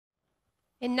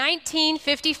In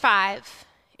 1955,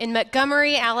 in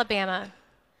Montgomery, Alabama,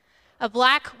 a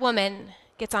black woman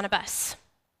gets on a bus.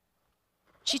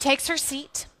 She takes her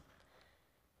seat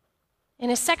in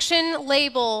a section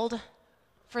labeled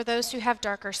for those who have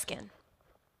darker skin,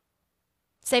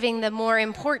 saving the more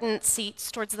important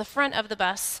seats towards the front of the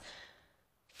bus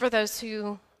for those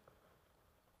who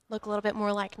look a little bit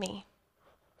more like me,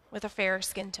 with a fairer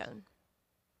skin tone.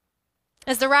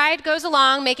 As the ride goes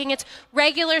along, making its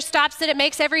regular stops that it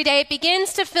makes every day, it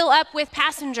begins to fill up with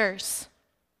passengers.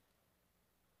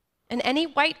 And any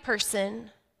white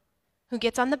person who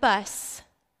gets on the bus,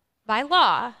 by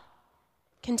law,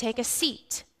 can take a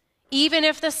seat, even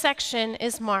if the section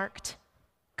is marked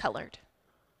colored.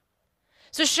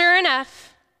 So sure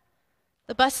enough,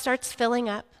 the bus starts filling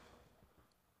up.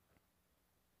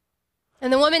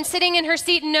 And the woman sitting in her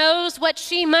seat knows what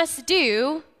she must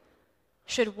do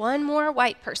should one more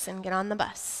white person get on the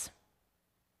bus.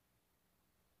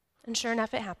 And sure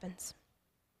enough, it happens.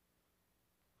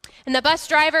 And the bus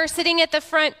driver sitting at the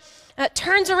front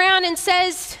turns around and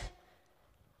says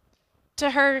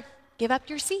to her, "Give up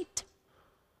your seat.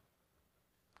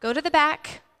 Go to the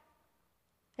back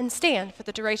and stand for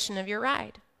the duration of your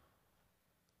ride."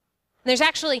 And there's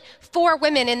actually 4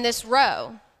 women in this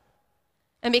row.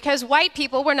 And because white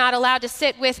people were not allowed to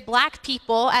sit with black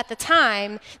people at the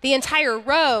time, the entire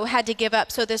row had to give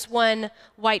up so this one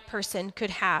white person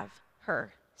could have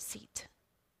her seat.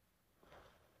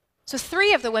 So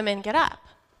 3 of the women get up,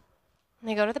 and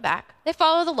they go to the back. They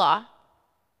follow the law.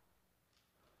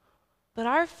 But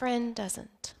our friend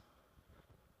doesn't.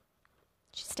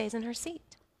 She stays in her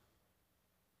seat.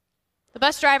 The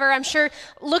bus driver, I'm sure,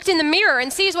 looked in the mirror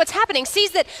and sees what's happening, sees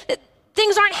that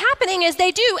things aren't happening as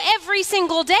they do every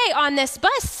single day on this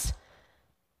bus.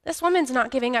 This woman's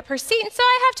not giving up her seat, and so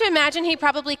I have to imagine he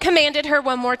probably commanded her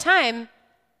one more time,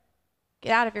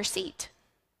 "Get out of your seat."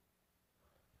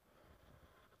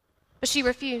 But she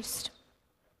refused.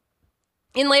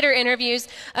 In later interviews,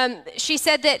 she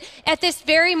said that at this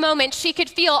very moment, she could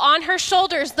feel on her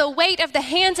shoulders the weight of the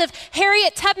hands of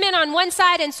Harriet Tubman on one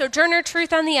side and Sojourner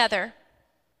Truth on the other.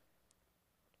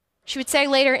 She would say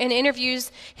later in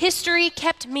interviews, "History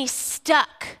kept me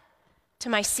stuck to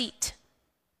my seat."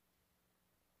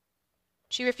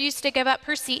 She refused to give up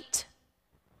her seat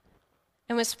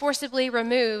and was forcibly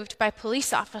removed by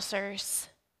police officers,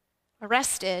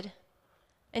 arrested,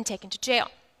 and taken to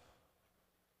jail.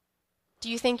 Do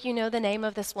you think you know the name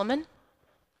of this woman?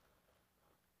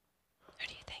 Who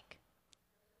do you think?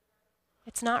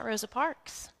 It's not Rosa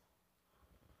Parks.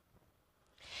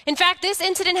 In fact, this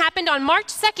incident happened on March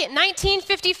 2nd,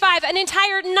 1955, an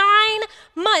entire 9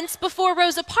 months before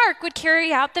Rosa Parks would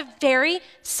carry out the very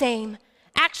same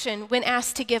action when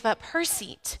asked to give up her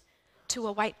seat to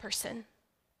a white person.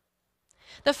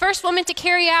 The first woman to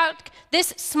carry out this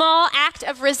small act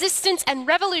of resistance and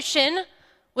revolution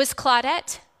was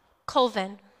Claudette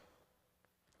Colvin,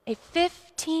 a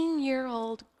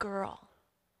 15-year-old girl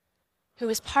who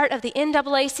was part of the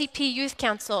NAACP Youth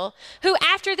Council, who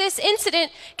after this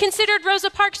incident considered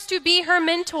Rosa Parks to be her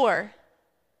mentor.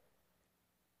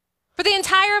 For the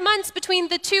entire months between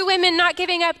the 2 women not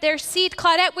giving up their seat,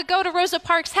 Claudette would go to Rosa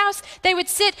Parks' house, they would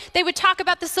sit, they would talk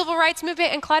about the civil rights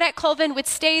movement, and Claudette Colvin would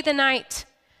stay the night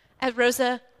at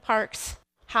Rosa Parks'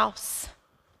 house.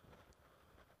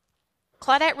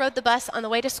 Claudette rode the bus on the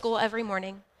way to school every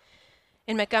morning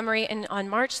in Montgomery, and on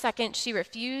March 2nd, she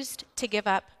refused to give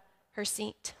up her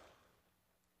seat.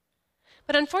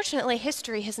 But unfortunately,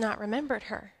 history has not remembered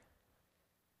her.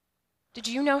 Did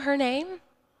you know her name?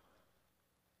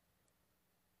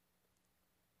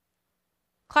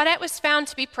 Claudette was found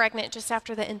to be pregnant just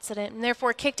after the incident and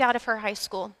therefore kicked out of her high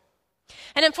school.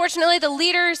 And unfortunately, the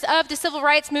leaders of the civil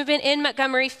rights movement in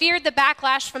Montgomery feared the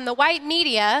backlash from the white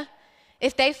media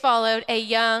if they followed a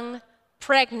young,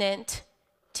 pregnant,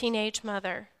 teenage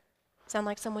mother. Sound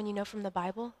like someone you know from the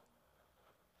Bible?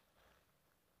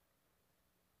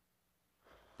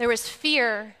 There was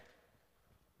fear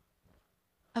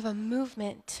of a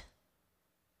movement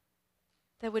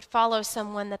that would follow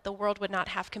someone that the world would not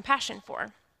have compassion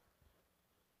for.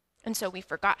 And so we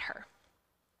forgot her.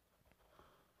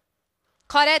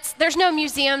 Claudette's, there's no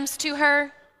museums to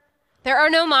her. There are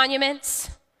no monuments.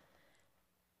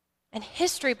 And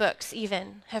history books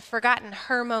even have forgotten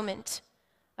her moment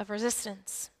of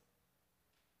resistance.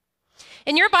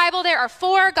 In your Bible, there are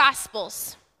 4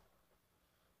 Gospels.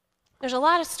 There's a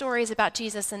lot of stories about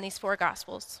Jesus in these 4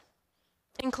 Gospels,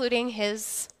 including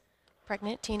his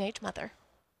pregnant teenage mother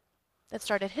that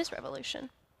started his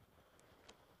revolution.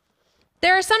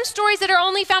 There are some stories that are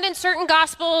only found in certain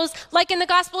gospels, like in the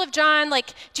Gospel of John,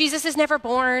 like Jesus is never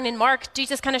born. In Mark,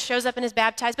 Jesus kind of shows up and is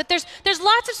baptized. But there's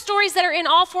lots of stories that are in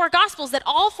all four gospels that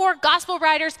all four gospel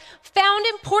writers found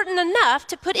important enough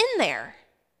to put in there.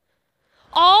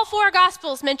 All four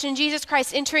gospels mention Jesus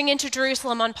Christ entering into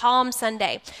Jerusalem on Palm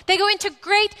Sunday. They go into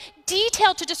great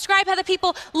detail to describe how the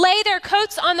people lay their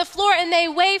coats on the floor and they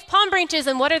wave palm branches.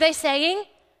 And what are they saying?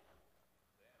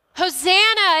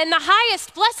 Hosanna in the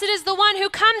highest, blessed is the one who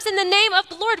comes in the name of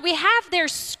the Lord. We have their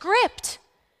script.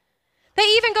 They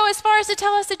even go as far as to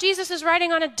tell us that Jesus is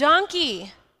riding on a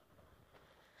donkey.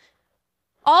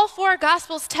 All four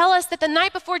gospels tell us that the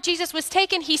night before Jesus was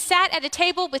taken, he sat at a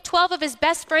table with 12 of his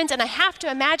best friends, and I have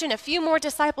to imagine a few more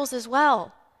disciples as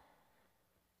well.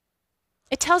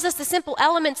 It tells us the simple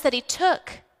elements that he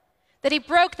took, that he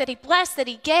broke, that he blessed, that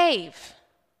he gave.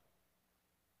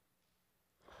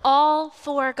 All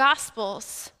four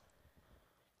gospels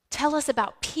tell us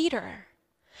about Peter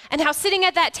and how sitting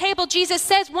at that table, Jesus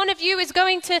says, one of you is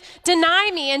going to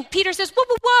deny me. And Peter says, whoa,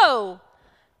 whoa, whoa,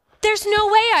 there's no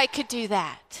way I could do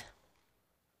that.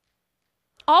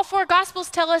 All four gospels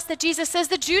tell us that Jesus says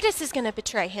that Judas is going to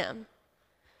betray him.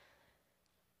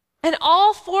 And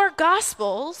all four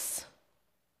gospels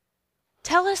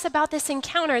tell us about this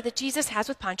encounter that Jesus has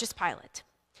with Pontius Pilate.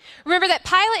 Remember that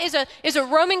Pilate is a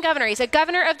Roman governor. He's a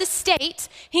governor of the state.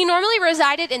 He normally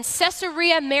resided in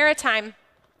Caesarea Maritima,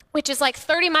 which is like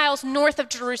 30 miles north of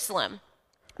Jerusalem.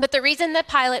 But the reason that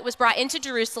Pilate was brought into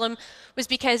Jerusalem was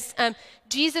because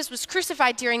Jesus was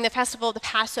crucified during the festival of the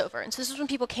Passover. And so this is when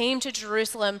people came to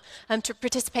Jerusalem to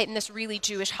participate in this really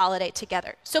Jewish holiday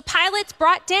together. So Pilate's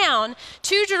brought down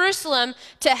to Jerusalem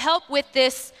to help with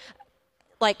this,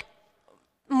 like,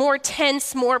 more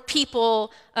tense, more people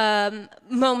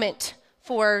moment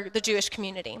for the Jewish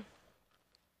community.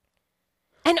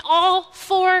 And all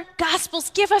four gospels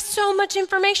give us so much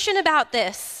information about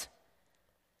this.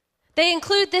 They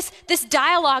include this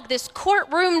dialogue, this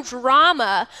courtroom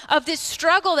drama of this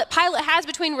struggle that Pilate has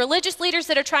between religious leaders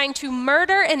that are trying to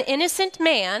murder an innocent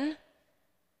man,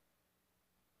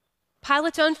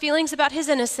 Pilate's own feelings about his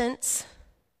innocence,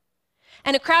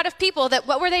 and a crowd of people that,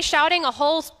 what were they shouting a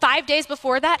whole 5 days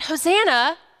before that?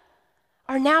 Hosanna,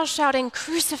 are now shouting,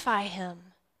 crucify him,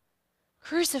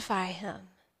 crucify him.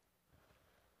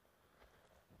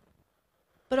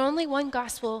 But only one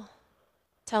gospel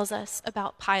tells us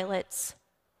about Pilate's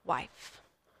wife.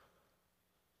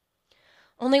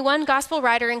 Only one gospel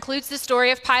writer includes the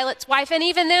story of Pilate's wife, and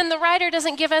even then the writer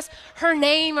doesn't give us her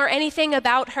name or anything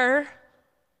about her.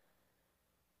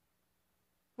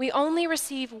 We only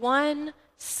receive one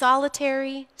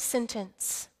solitary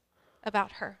sentence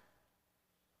about her.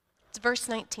 It's verse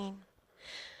 19.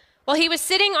 While he was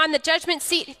sitting on the judgment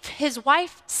seat, his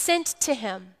wife sent to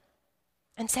him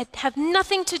and said, have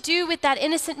nothing to do with that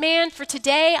innocent man, for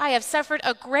today I have suffered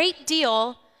a great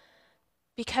deal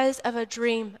because of a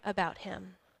dream about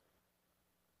him.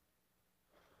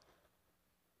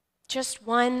 Just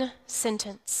one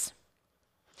sentence.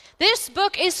 This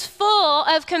book is full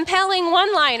of compelling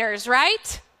one-liners,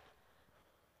 right?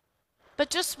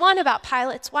 But just one about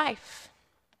Pilate's wife.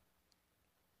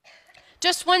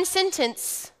 Just one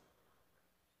sentence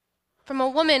from a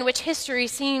woman which history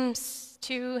seems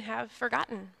to have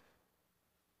forgotten.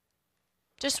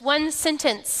 Just one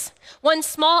sentence, one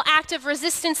small act of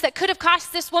resistance that could have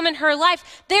cost this woman her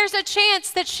life. There's a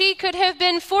chance that she could have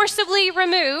been forcibly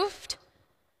removed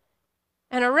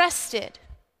and arrested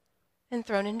and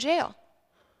thrown in jail.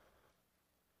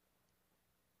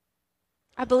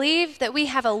 I believe that we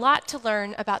have a lot to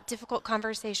learn about difficult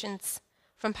conversations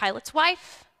from Pilate's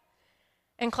wife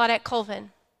and Claudette Colvin.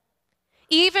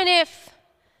 Even if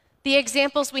the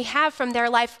examples we have from their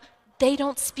life, they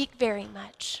don't speak very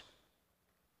much.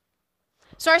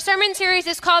 So our sermon series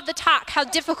is called The Talk, How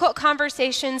Difficult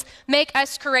Conversations Make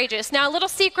Us Courageous. Now, a little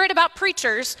secret about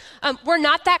preachers, we're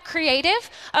not that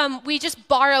creative. We just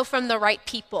borrow from the right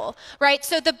people, right?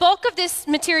 So the bulk of this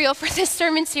material for this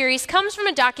sermon series comes from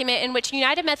a document in which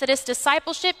United Methodist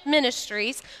Discipleship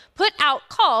Ministries put out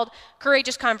called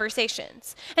Courageous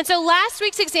Conversations. And so last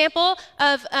week's example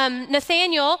of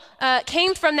Nathaniel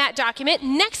came from that document.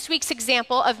 Next week's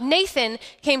example of Nathan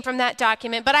came from that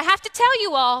document. But I have to tell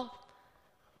you all,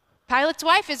 Pilate's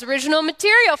wife is original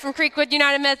material from Creekwood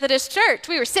United Methodist Church.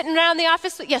 We were sitting around the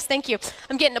office. Yes, thank you.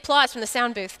 I'm getting applause from the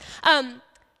sound booth.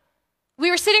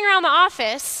 We were sitting around the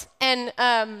office, and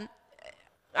I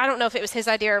don't know if it was his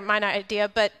idea or my idea,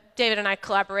 but David and I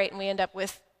collaborate, and we end up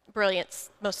with brilliance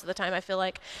most of the time, I feel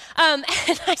like. And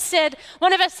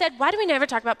one of us said, why do we never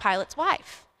talk about Pilate's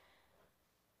wife?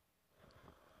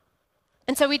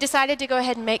 And so we decided to go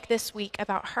ahead and make this week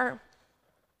about her.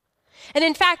 And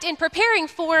in fact, in preparing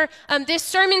for this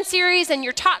sermon series and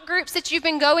your talk groups that you've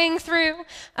been going through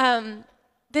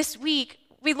this week,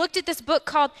 we looked at this book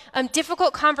called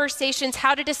Difficult Conversations,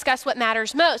 How to Discuss What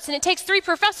Matters Most. And it takes 3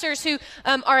 professors who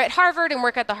are at Harvard and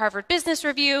work at the Harvard Business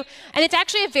Review. And it's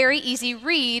actually a very easy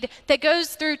read that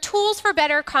goes through tools for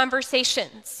better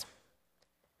conversations.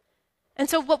 And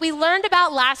so what we learned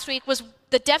about last week was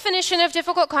the definition of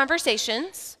difficult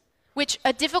conversations, which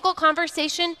a difficult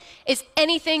conversation is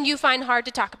anything you find hard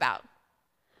to talk about.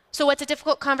 So what's a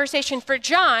difficult conversation for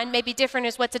John may be different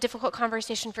as what's a difficult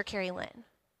conversation for Carrie Lynn.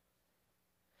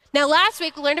 Now, last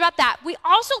week we learned about that. We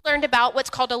also learned about what's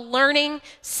called a learning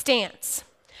stance.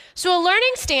 So a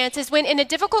learning stance is when in a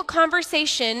difficult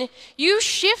conversation, you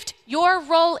shift your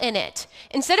role in it.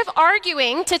 Instead of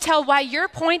arguing to tell why your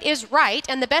point is right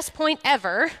and the best point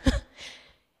ever,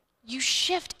 you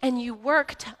shift and you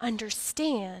work to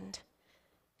understand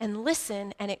and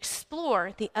listen and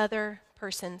explore the other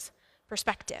person's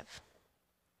perspective.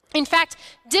 In fact,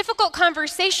 difficult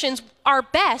conversations are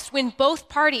best when both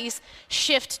parties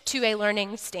shift to a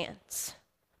learning stance.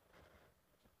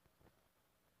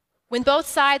 When both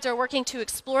sides are working to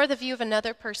explore the view of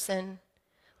another person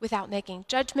without making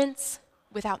judgments,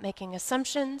 without making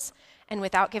assumptions, and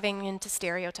without giving in to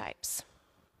stereotypes.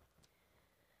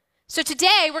 So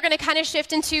today, we're going to kind of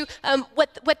shift into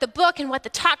what the book and what the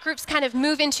talk groups kind of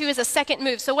move into as a second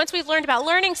move. So once we've learned about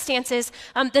learning stances,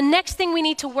 the next thing we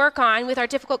need to work on with our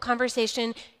difficult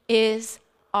conversation is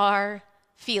our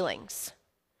feelings.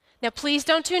 Now, please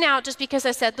don't tune out just because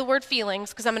I said the word feelings,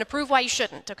 because I'm going to prove why you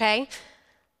shouldn't, okay?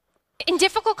 In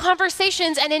difficult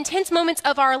conversations and intense moments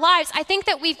of our lives, I think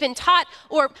that we've been taught,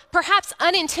 or perhaps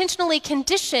unintentionally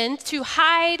conditioned, to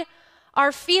hide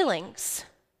our feelings.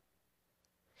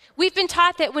 We've been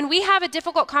taught that when we have a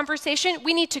difficult conversation,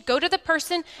 we need to go to the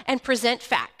person and present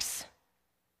facts.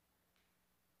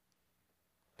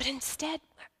 But instead,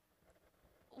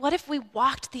 what if we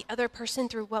walked the other person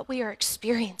through what we are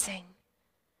experiencing,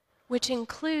 which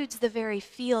includes the very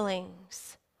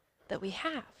feelings that we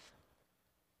have?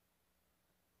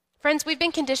 Friends, we've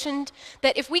been conditioned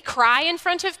that if we cry in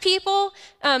front of people,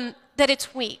 that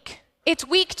it's weak. It's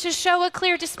weak to show a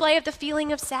clear display of the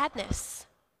feeling of sadness.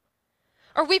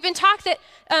 Or we've been taught that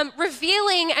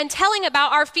revealing and telling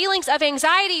about our feelings of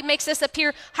anxiety makes us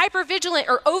appear hypervigilant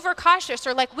or overcautious,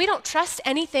 or like we don't trust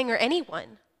anything or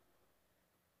anyone.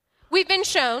 We've been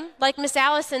shown, like Miss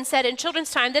Allison said in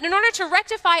Children's Time, that in order to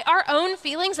rectify our own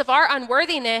feelings of our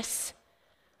unworthiness,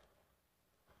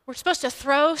 we're supposed to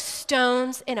throw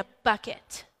stones in a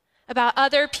bucket about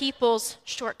other people's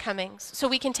shortcomings so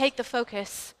we can take the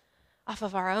focus off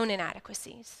of our own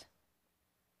inadequacies.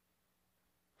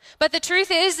 But the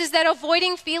truth is that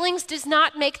avoiding feelings does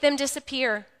not make them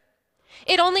disappear.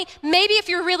 It only, maybe if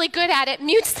you're really good at it,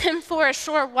 mutes them for a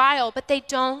short while, but they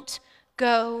don't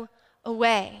go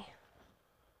away.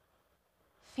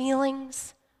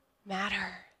 Feelings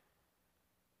matter.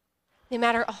 They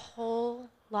matter a whole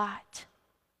lot.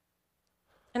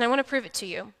 And I want to prove it to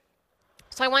you.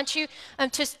 So I want you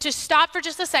to stop for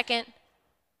just a second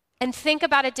and think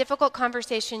about a difficult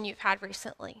conversation you've had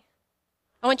recently.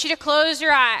 I want you to close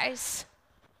your eyes.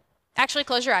 Actually,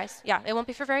 close your eyes. Yeah, it won't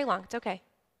be for very long. It's okay.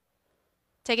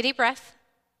 Take a deep breath.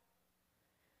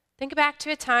 Think back to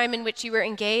a time in which you were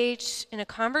engaged in a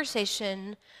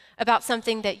conversation about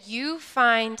something that you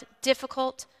find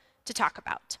difficult to talk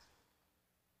about.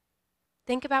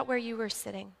 Think about where you were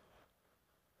sitting.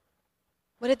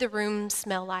 What did the room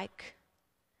smell like?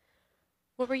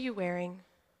 What were you wearing?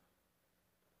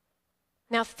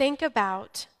 Now think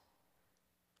about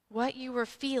what you were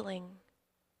feeling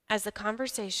as the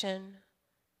conversation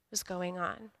was going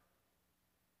on.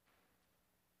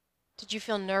 Did you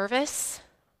feel nervous,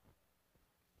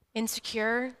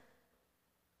 insecure,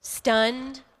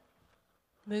 stunned,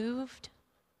 moved?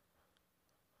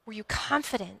 Were you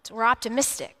confident or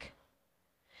optimistic,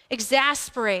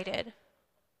 exasperated?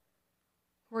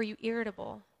 Were you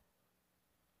irritable?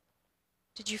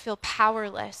 Did you feel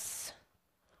powerless?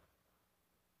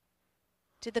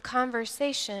 Did the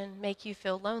conversation make you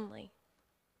feel lonely?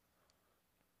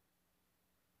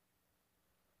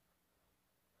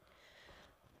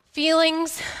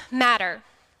 Feelings matter.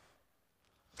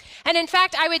 And in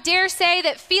fact, I would dare say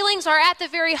that feelings are at the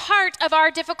very heart of our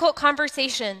difficult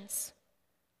conversations.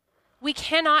 We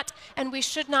cannot and we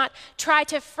should not try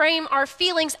to frame our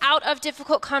feelings out of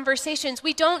difficult conversations.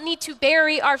 We don't need to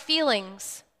bury our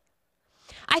feelings.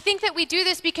 I think that we do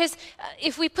this because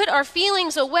if we put our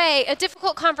feelings away, a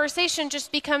difficult conversation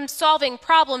just becomes solving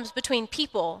problems between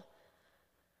people.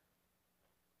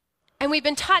 And we've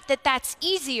been taught that that's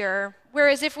easier,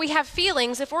 whereas if we have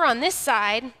feelings, if we're on this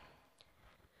side,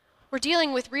 We're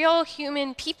dealing with real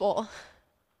human people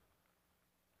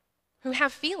who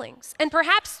have feelings, and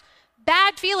perhaps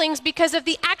bad feelings because of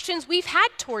the actions we've had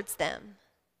towards them.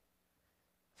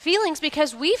 Feelings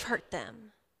because we've hurt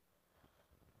them.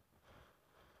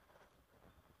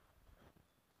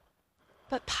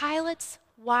 But Pilate's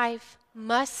wife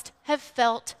must have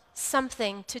felt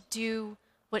something to do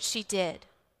what she did.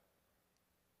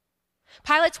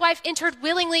 Pilate's wife entered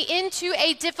willingly into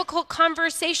a difficult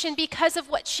conversation because of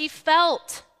what she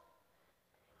felt.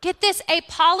 Get this, a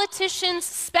politician's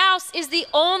spouse is the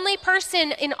only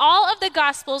person in all of the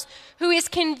Gospels who is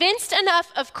convinced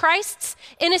enough of Christ's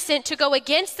innocence to go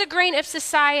against the grain of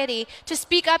society to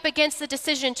speak up against the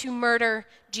decision to murder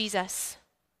Jesus.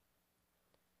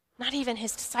 Not even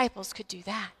his disciples could do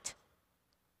that.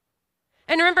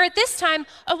 And remember, at this time,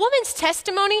 a woman's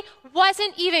testimony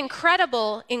wasn't even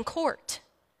credible in court.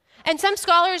 And some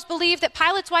scholars believe that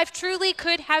Pilate's wife truly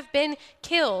could have been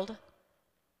killed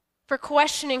for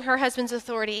questioning her husband's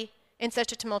authority in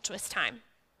such a tumultuous time.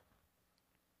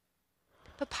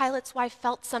 But Pilate's wife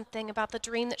felt something about the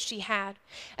dream that she had.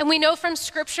 And we know from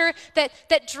Scripture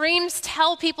that dreams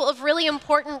tell people of really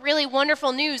important, really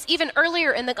wonderful news. Even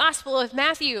earlier in the Gospel of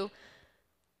Matthew,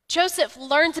 Joseph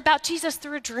learns about Jesus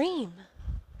through a dream.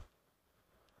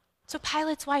 So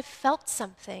Pilate's wife felt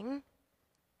something,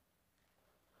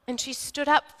 and she stood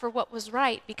up for what was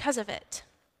right because of it.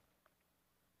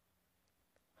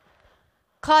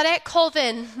 Claudette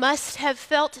Colvin must have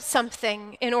felt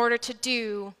something in order to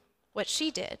do what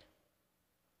she did.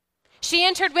 She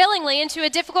entered willingly into a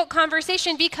difficult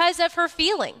conversation because of her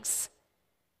feelings.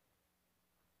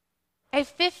 A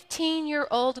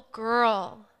 15-year-old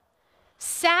girl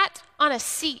sat on a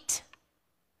seat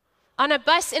on a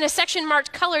bus in a section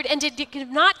marked colored and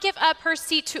did not give up her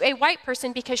seat to a white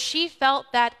person because she felt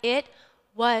that it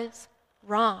was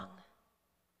wrong.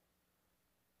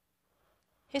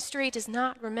 History does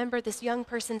not remember this young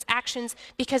person's actions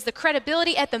because the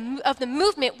credibility of the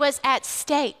movement was at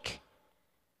stake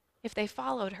if they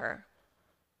followed her.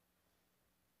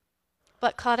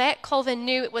 But Claudette Colvin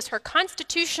knew it was her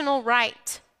constitutional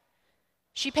right.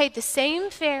 She paid the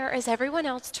same fare as everyone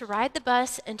else to ride the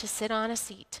bus and to sit on a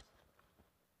seat.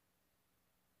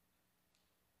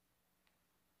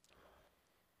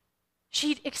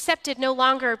 She accepted no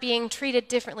longer being treated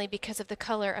differently because of the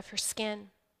color of her skin.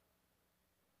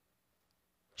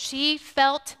 She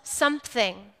felt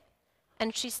something,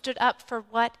 and she stood up for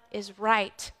what is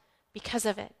right because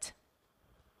of it.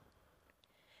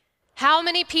 How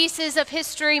many pieces of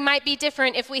history might be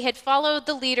different if we had followed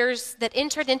the leaders that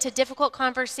entered into difficult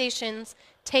conversations,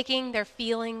 taking their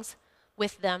feelings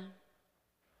with them?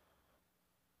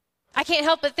 I can't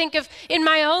help but think of, in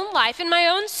my own life, in my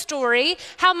own story,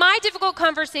 how my difficult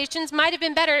conversations might have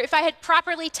been better if I had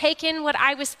properly taken what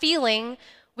I was feeling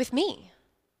with me.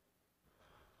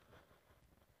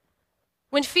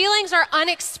 When feelings are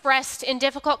unexpressed in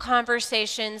difficult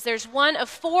conversations, there's one of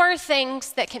four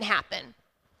things that can happen.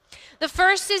 The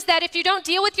first is that if you don't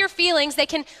deal with your feelings, they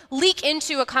can leak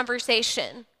into a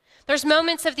conversation. There's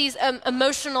moments of these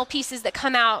emotional pieces that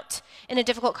come out in a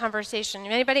difficult conversation.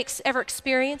 Anybody ever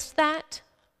experienced that?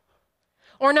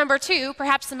 Or number two,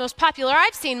 perhaps the most popular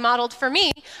I've seen modeled for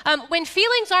me, when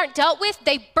feelings aren't dealt with,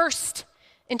 they burst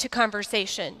into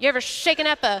conversation. You ever shaken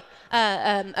up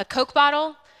a Coke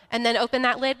bottle and then open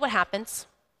that lid? What happens?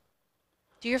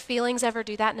 Do your feelings ever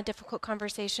do that in a difficult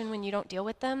conversation when you don't deal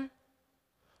with them?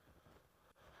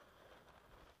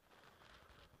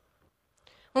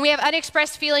 When we have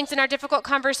unexpressed feelings in our difficult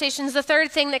conversations, the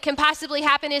third thing that can possibly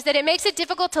happen is that it makes it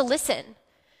difficult to listen.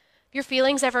 Have your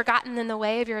feelings ever gotten in the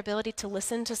way of your ability to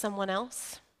listen to someone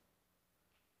else?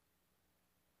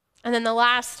 And then the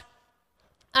last,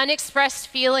 unexpressed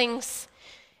feelings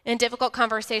in difficult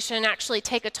conversation actually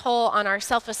take a toll on our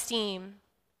self-esteem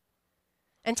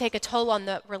and take a toll on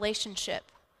the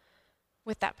relationship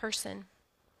with that person.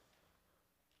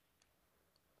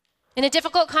 In a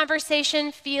difficult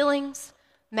conversation, feelings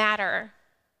matter.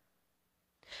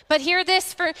 But hear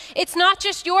this, it's not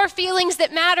just your feelings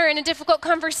that matter in a difficult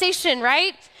conversation,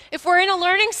 right? If we're in a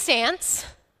learning stance,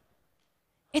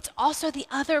 it's also the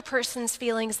other person's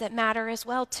feelings that matter as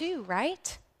well too,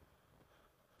 right?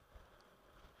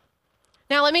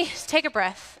 Now let me take a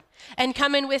breath and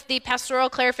come in with the pastoral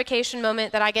clarification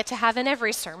moment that I get to have in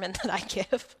every sermon that I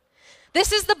give.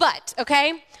 This is the but,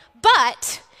 okay?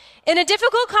 But in a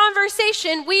difficult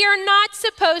conversation, we are not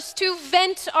supposed to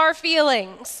vent our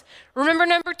feelings. Remember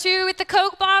number 2 with the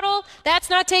Coke bottle?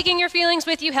 That's not taking your feelings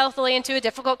with you healthily into a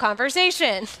difficult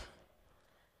conversation.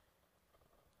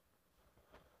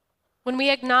 When we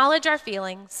acknowledge our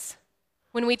feelings,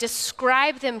 when we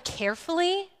describe them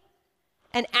carefully,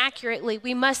 and accurately.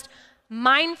 We must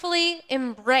mindfully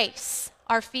embrace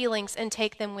our feelings and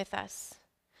take them with us.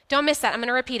 Don't miss that. I'm going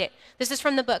to repeat it. This is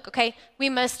from the book, okay? We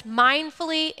must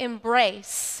mindfully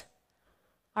embrace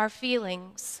our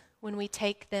feelings when we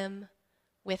take them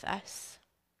with us.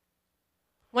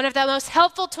 One of the most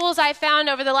helpful tools I found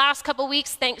over the last couple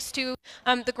weeks, thanks to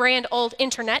the grand old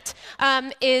internet,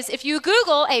 is if you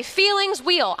Google a feelings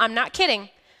wheel. I'm not kidding.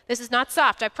 This is not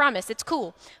soft, I promise. It's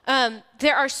cool.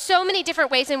 There are so many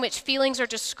different ways in which feelings are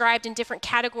described in different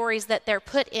categories that they're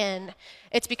put in.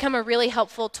 It's become a really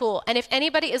helpful tool. And if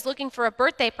anybody is looking for a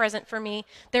birthday present for me,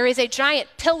 there is a giant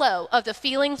pillow of the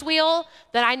feelings wheel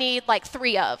that I need like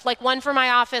 3 of. Like one for my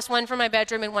office, one for my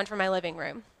bedroom, and one for my living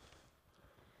room.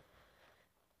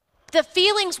 The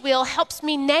feelings wheel helps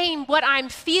me name what I'm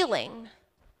feeling.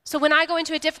 So when I go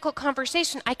into a difficult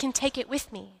conversation, I can take it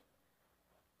with me.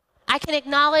 I can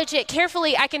acknowledge it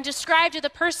carefully. I can describe to the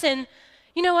person,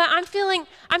 you know what, I'm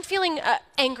feeling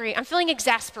angry. I'm feeling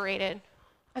exasperated.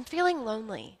 I'm feeling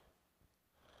lonely.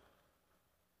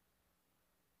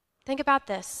 Think about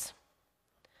this.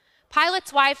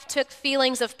 Pilate's wife took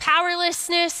feelings of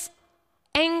powerlessness,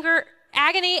 anger,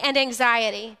 agony, and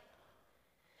anxiety,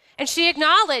 and she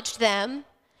acknowledged them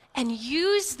and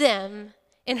used them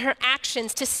in her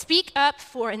actions to speak up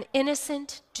for an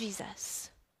innocent Jesus.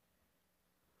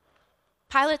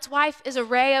 Pilate's wife is a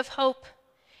ray of hope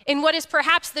in what is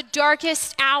perhaps the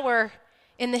darkest hour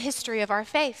in the history of our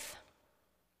faith.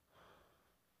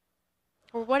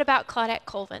 Or what about Claudette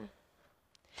Colvin?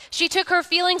 She took her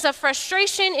feelings of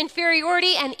frustration,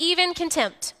 inferiority, and even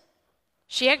contempt.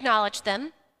 She acknowledged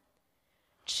them.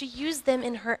 She used them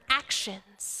in her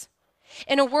actions.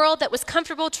 In a world that was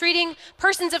comfortable treating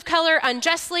persons of color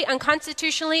unjustly,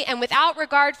 unconstitutionally, and without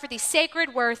regard for the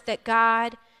sacred worth that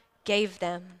God gave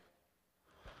them.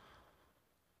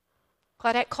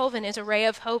 Claudette Colvin is a ray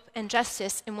of hope and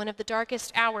justice in one of the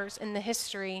darkest hours in the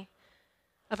history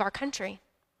of our country.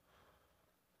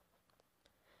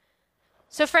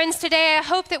 So friends, today I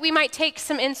hope that we might take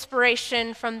some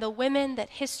inspiration from the women that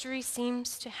history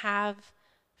seems to have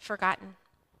forgotten.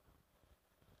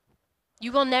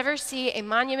 You will never see a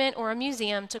monument or a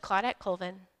museum to Claudette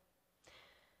Colvin,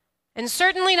 and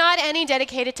certainly not any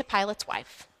dedicated to Pilate's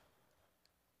wife.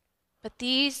 But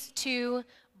these 2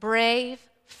 brave,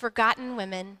 forgotten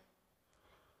women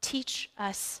teach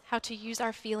us how to use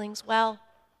our feelings well.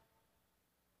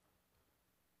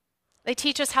 They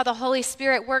teach us how the Holy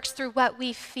Spirit works through what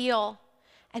we feel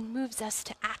and moves us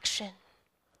to action.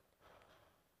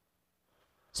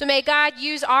 So may God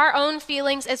use our own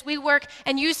feelings as we work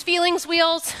and use feelings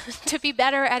wheels to be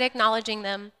better at acknowledging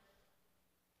them.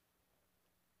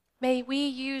 May we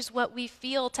use what we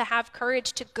feel to have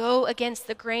courage to go against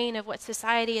the grain of what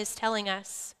society is telling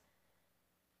us.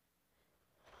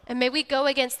 And may we go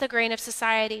against the grain of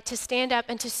society to stand up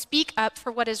and to speak up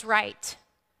for what is right,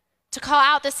 to call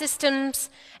out the systems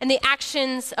and the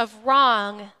actions of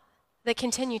wrong that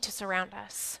continue to surround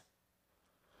us.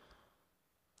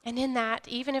 And in that,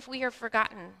 even if we are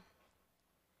forgotten,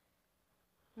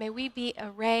 may we be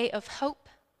a ray of hope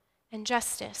and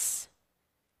justice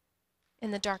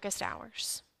in the darkest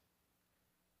hours.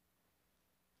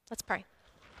 Let's pray.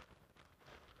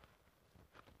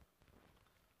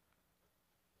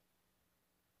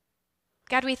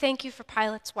 God, we thank you for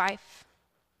Pilate's wife.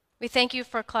 We thank you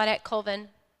for Claudette Colvin.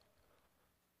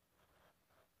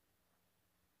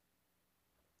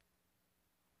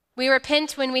 We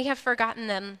repent when we have forgotten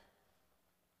them.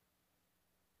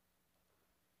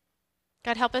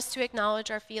 God, help us to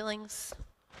acknowledge our feelings.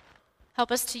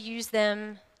 Help us to use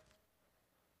them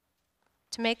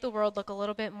to make the world look a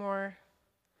little bit more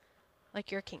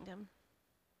like your kingdom.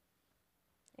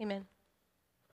 Amen.